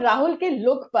राहुल के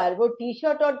लुक पर, वो टी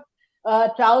शर्ट और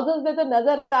ट्राउजर्स में तो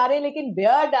नजर आ रहे हैं, लेकिन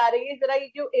बियर्ड आ रही है, जरा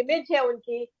ये जो इमेज है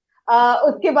उनकी,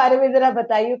 उसके बारे में जरा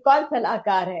बताइए, कौन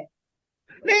सलाहकार है?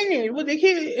 नहीं नहीं, वो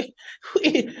देखिए,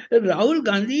 राहुल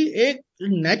गांधी एक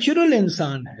नेचुरल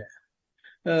इंसान है।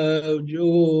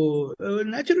 जो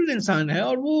नेचुरल इंसान है,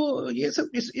 और वो ये सब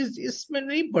इसमें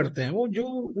नहीं पड़ते हैं। वो जो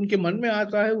उनके मन में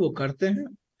आता है वो करते हैं।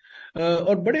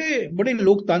 और बड़े बड़े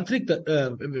लोकतांत्रिक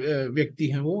व्यक्ति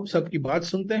हैं, वो सबकी बात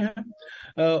सुनते हैं।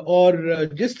 और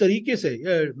जिस तरीके से,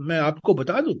 मैं आपको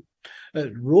बता दूं,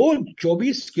 रोज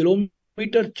 24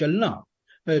 किलोमीटर चलना,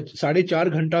 4.5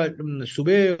 घंटा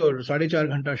सुबह और 4.5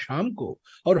 घंटा शाम को,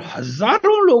 और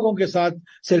हजारों लोगों के साथ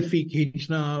सेल्फी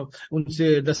खींचना,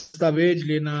 उनसे दस्तावेज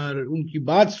लेना, उनकी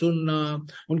बात सुनना,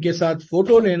 उनके साथ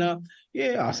फोटो लेना,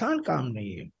 ये आसान काम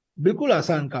नहीं है। बिल्कुल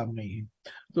आसान काम नहीं है।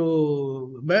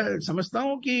 तो मैं समझता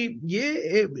हूं कि ये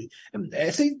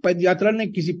ऐसे ही पद यात्रा ने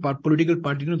किसी पॉलिटिकल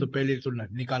पार्टी ने तो पहले तो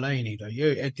निकाला ही नहीं था।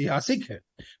 ये ऐतिहासिक है।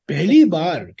 पहली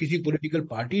बार किसी पॉलिटिकल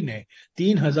पार्टी ने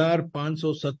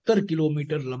 3,570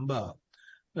 किलोमीटर लंबा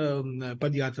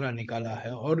पद यात्रा निकाला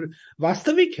है। और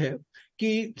वास्तविक है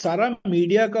कि सारा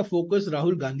मीडिया का फोकस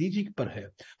राहुल गांधी जी पर है,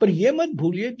 पर यह मत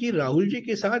भूलिए कि राहुल जी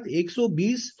के साथ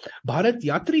 120 भारत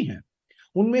यात्री हैं।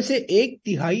 उनमें से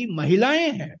 1/3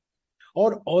 महिलाएं हैं,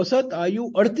 और औसत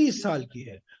आयु 38 साल की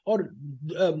है। और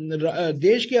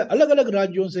देश के अलग अलग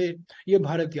राज्यों से ये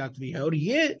भारत यात्री है, और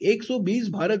ये 120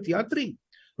 भारत यात्री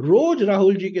रोज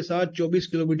राहुल जी के साथ 24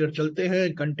 किलोमीटर चलते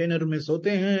हैं, कंटेनर में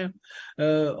सोते हैं।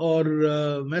 और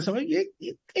मैं समझ, ये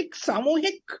एक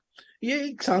सामूहिक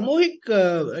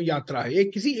यात्रा है। ये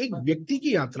किसी एक व्यक्ति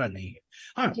की यात्रा नहीं है।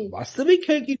 हाँ, जी। वास्तविक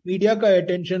है कि मीडिया का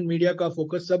अटेंशन, मीडिया का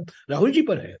फोकस सब राहुल जी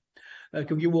पर है,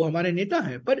 क्योंकि वो हमारे नेता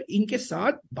हैं। पर इनके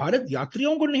साथ भारत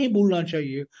यात्रियों को नहीं भूलना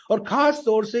चाहिए, और खास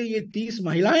तौर से ये 30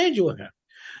 महिलाएं जो हैं।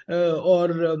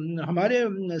 और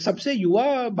हमारे सबसे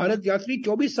युवा भारत यात्री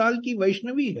 24 साल की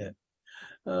वैष्णवी है,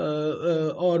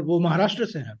 और वो महाराष्ट्र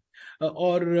से हैं।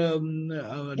 और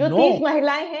जो नौ 30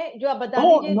 महिलाएं हैं, जो आप बता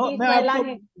नौ दीजिए, नौ 30 महिलाएं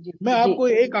हैं। जी मैं जी। आपको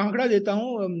एक आंकड़ा देता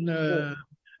हूँ,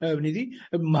 जी। निधि।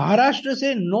 महाराष्ट्र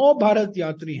से 9 भारत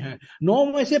यात्री हैं, 9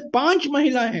 में से 5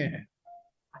 महिलाएं हैं।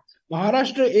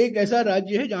 महाराष्ट्र एक ऐसा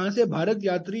राज्य है जहां से भारत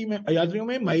यात्रियों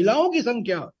में महिलाओं की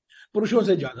संख्या पुरुषों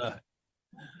से ज्यादा है।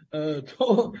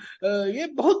 तो ये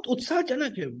बहुत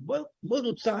उत्साहजनक है, बहुत बहुत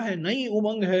उत्साह है, नई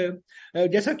उमंग है।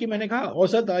 जैसा कि मैंने कहा,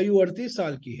 औसत आयु 38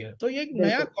 साल की है, तो ये एक नया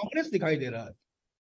बिल्कुल। कांग्रेस दिखाई दे रहा है।